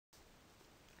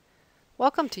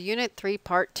Welcome to Unit 3,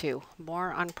 Part 2,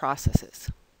 more on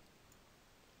processes.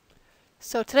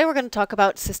 So today we're going to talk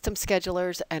about system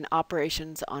schedulers and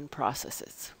operations on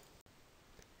processes.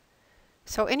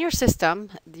 So in your system,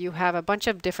 you have a bunch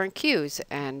of different queues,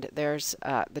 and there's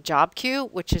the job queue,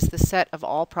 which is the set of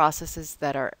all processes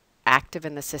that are active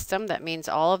in the system. That means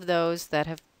all of those that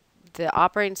have the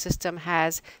operating system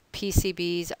has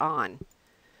PCBs on.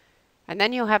 And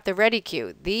then you'll have the ready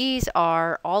queue. These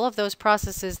are all of those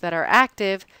processes that are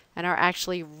active and are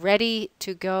actually ready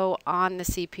to go on the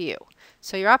CPU.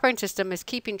 So your operating system is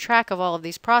keeping track of all of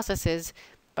these processes,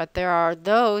 but there are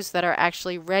those that are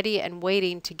actually ready and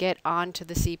waiting to get onto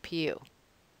the CPU.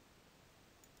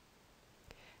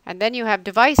 And then you have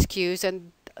device queues,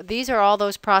 and these are all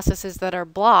those processes that are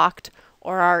blocked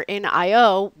or are in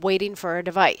I/O waiting for a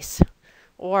device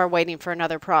or waiting for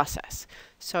another process.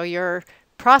 So your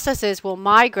processes will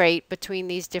migrate between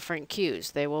these different queues.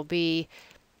 They will be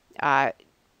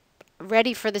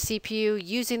ready for the CPU,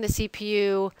 using the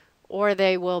CPU, or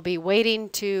they will be waiting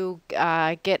to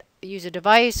use a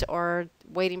device or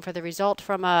waiting for the result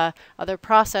from a other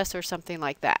process or something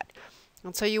like that.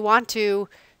 And so you want to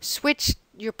switch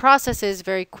your processes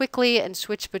very quickly and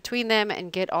switch between them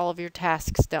and get all of your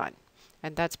tasks done.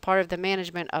 And that's part of the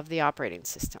management of the operating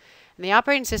system. And the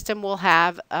operating system will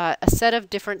have a set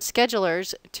of different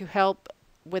schedulers to help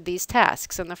with these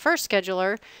tasks. And the first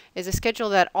scheduler is a schedule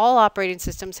that all operating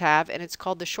systems have, and it's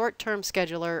called the short-term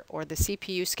scheduler or the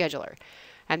CPU scheduler.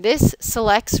 And this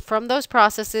selects from those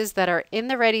processes that are in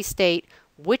the ready state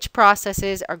which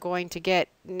processes are going to get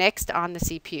next on the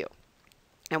CPU.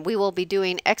 And we will be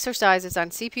doing exercises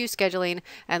on CPU scheduling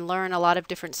and learn a lot of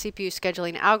different CPU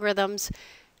scheduling algorithms.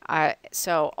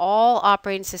 So all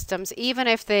operating systems, even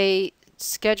if they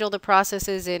schedule the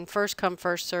processes in first come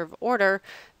first serve order,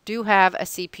 do have a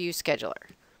CPU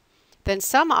scheduler. Then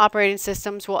some operating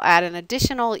systems will add an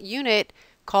additional unit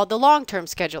called the long-term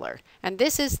scheduler, and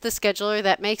this is the scheduler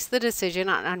that makes the decision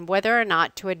on whether or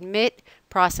not to admit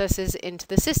processes into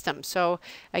the system. So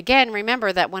again,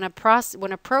 remember that when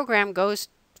a program goes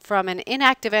from an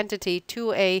inactive entity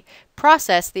to a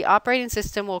process, the operating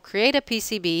system will create a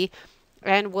PCB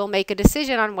and will make a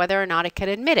decision on whether or not it can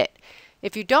admit it.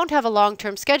 If you don't have a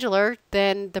long-term scheduler,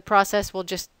 then the process will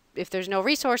just, if there's no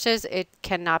resources, it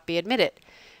cannot be admitted.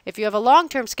 If you have a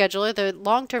long-term scheduler, the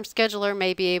long-term scheduler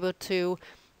may be able to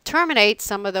terminate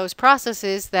some of those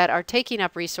processes that are taking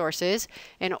up resources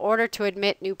in order to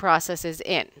admit new processes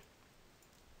in.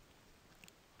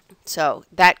 So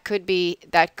that could be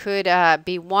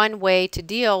one way to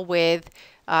deal with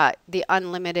the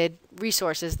unlimited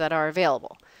resources that are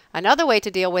available. Another way to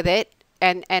deal with it,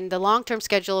 and the long-term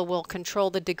scheduler will control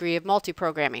the degree of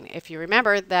multiprogramming. If you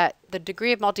remember that the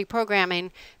degree of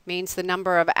multiprogramming means the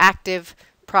number of active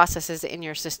processes in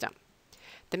your system.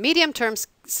 The medium-term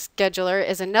scheduler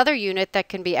is another unit that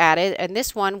can be added, and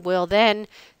this one will then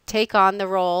take on the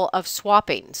role of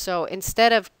swapping. So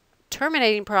instead of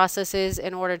terminating processes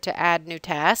in order to add new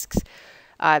tasks,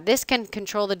 this can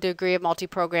control the degree of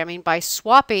multiprogramming by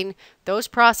swapping those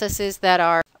processes that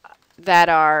are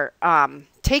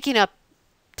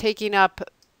taking up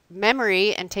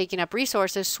memory and taking up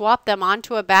resources, swap them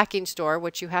onto a backing store,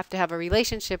 which you have to have a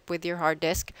relationship with your hard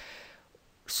disk,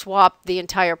 swap the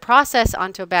entire process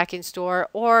onto a backing store,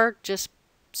 or just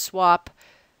swap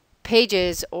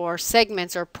pages or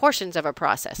segments or portions of a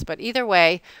process. But either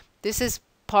way, this is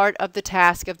part of the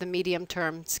task of the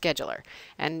medium-term scheduler.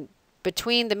 And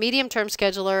between the medium-term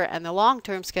scheduler and the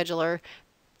long-term scheduler,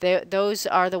 those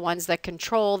are the ones that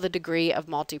control the degree of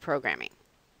multiprogramming.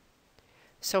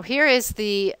 So here is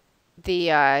the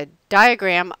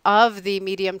diagram of the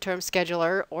medium-term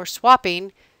scheduler or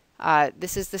swapping.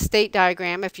 This is the state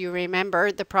diagram. If you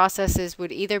remember, the processes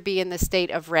would either be in the state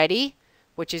of ready,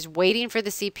 which is waiting for the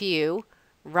CPU,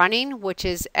 running, which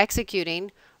is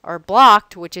executing, or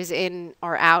blocked, which is in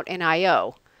or out in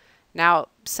I/O. Now,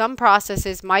 some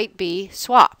processes might be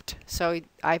swapped. So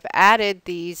I've added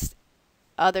these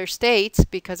other states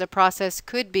because a process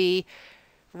could be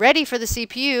ready for the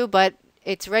CPU, but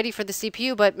it's ready for the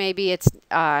CPU, but maybe it's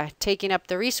taking up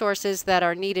the resources that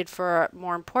are needed for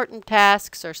more important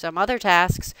tasks or some other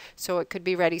tasks, so it could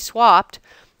be ready swapped.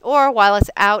 Or while it's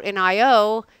out in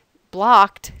I/O,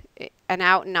 blocked and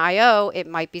out in I/O, it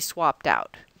might be swapped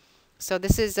out. So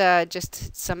this is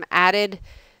just some added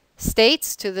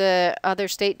states to the other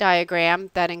state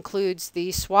diagram that includes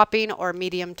the swapping or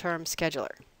medium-term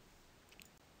scheduler.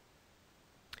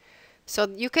 So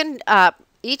you can,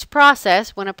 each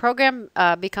process, when a program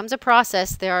becomes a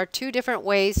process, there are two different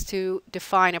ways to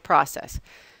define a process.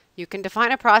 You can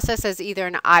define a process as either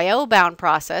an I/O bound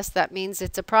process. That means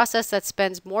it's a process that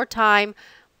spends more time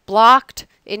blocked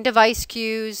in device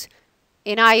queues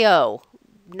in I/O,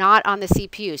 not on the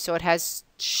CPU. So it has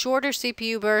shorter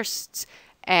CPU bursts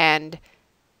and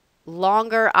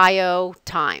longer I/O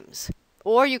times.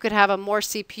 Or you could have a more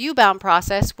CPU-bound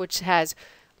process which has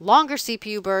longer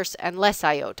CPU bursts and less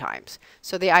I/O times.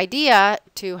 So the idea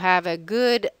to have a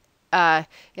good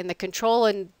in the control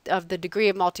of the degree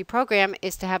of multi-program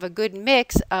is to have a good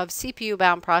mix of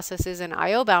CPU-bound processes and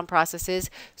I/O-bound processes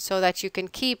so that you can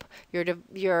keep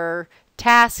your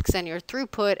tasks and your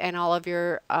throughput and all of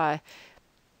your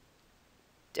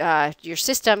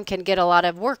system can get a lot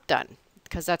of work done,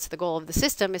 because that's the goal of the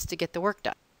system, is to get the work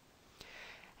done.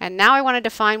 And now I want to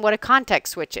define what a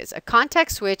context switch is. A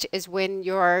context switch is when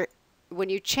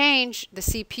you change the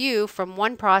CPU from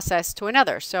one process to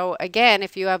another. So again,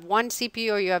 if you have one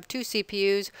CPU or you have two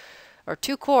CPUs or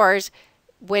two cores,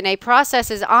 when a process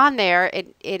is on there,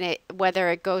 whether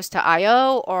it goes to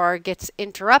I/O or gets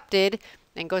interrupted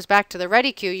and goes back to the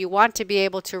ready queue, you want to be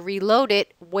able to reload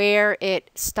it where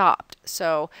it stopped.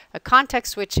 So a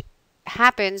context switch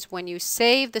happens when you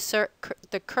save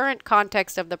the current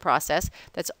context of the process,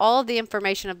 that's all the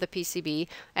information of the PCB,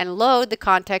 and load the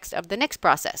context of the next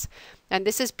process. And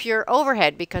this is pure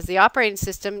overhead because the operating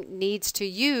system needs to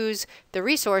use the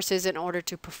resources in order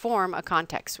to perform a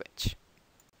context switch.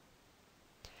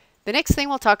 The next thing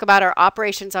we'll talk about are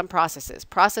operations on processes.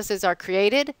 Processes are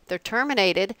created, they're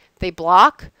terminated, they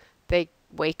block, they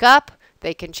wake up,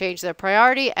 they can change their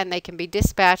priority, and they can be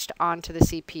dispatched onto the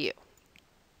CPU.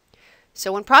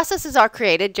 So when processes are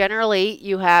created, generally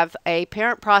you have a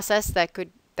parent process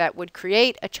that would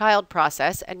create a child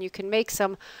process, and you can make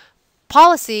some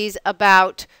policies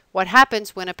about what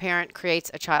happens when a parent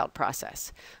creates a child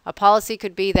process. A policy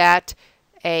could be that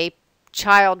a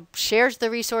child shares the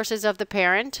resources of the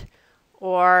parent,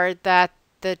 or that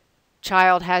the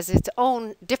child has its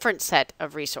own different set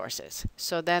of resources.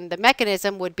 So then the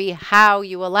mechanism would be how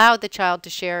you allow the child to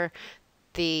share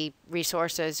the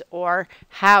resources, or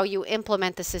how you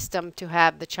implement the system to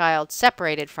have the child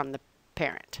separated from the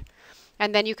parent.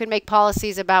 And then you can make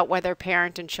policies about whether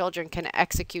parent and children can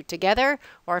execute together,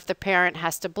 or if the parent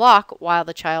has to block while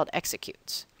the child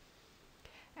executes.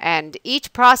 And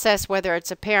each process, whether it's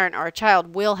a parent or a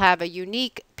child, will have a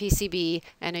unique PCB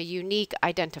and a unique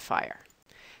identifier.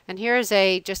 And here is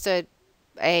just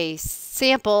a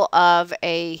sample of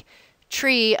a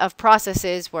tree of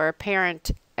processes where a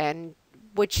parent and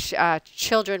which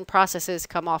children processes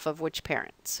come off of which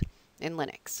parents in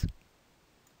Linux.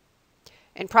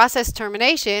 In process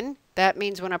termination, that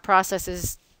means when a process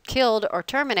is killed or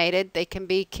terminated, they can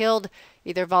be killed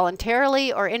either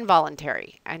voluntarily or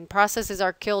involuntary. And processes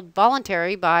are killed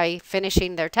voluntarily by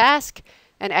finishing their task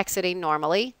and exiting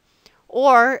normally.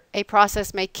 Or a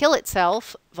process may kill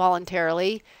itself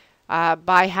voluntarily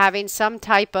by having some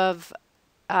type of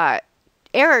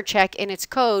error check in its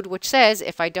code which says,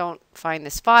 if I don't find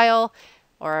this file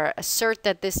or assert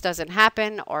that this doesn't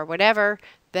happen or whatever,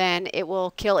 then it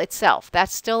will kill itself.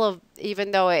 That's still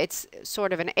even though it's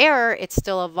sort of an error, it's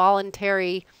still a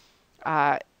voluntary,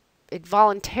 it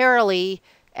voluntarily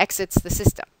exits the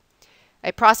system.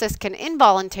 A process can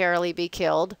involuntarily be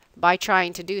killed by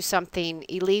trying to do something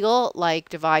illegal like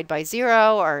divide by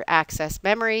zero or access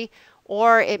memory,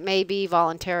 or it may be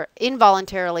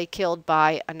involuntarily killed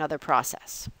by another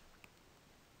process.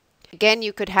 Again,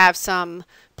 you could have some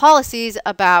policies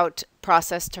about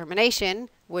process termination,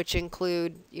 which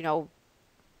include, no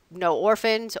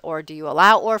orphans, or do you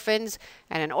allow orphans?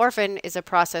 And an orphan is a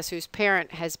process whose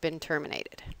parent has been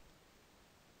terminated.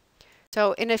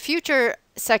 So in a future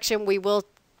section, we will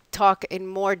talk in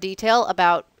more detail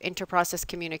about interprocess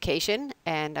communication,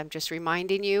 and I'm just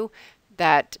reminding you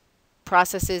that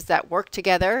processes that work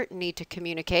together need to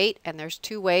communicate, and there's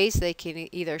two ways they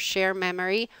can either share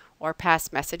memory or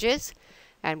pass messages,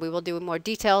 and we will do more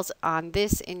details on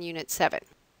this in Unit 7.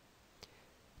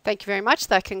 Thank you very much.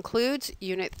 That concludes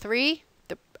Unit 3,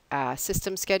 the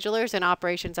System Schedulers and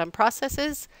Operations on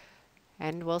Processes,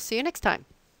 and we'll see you next time.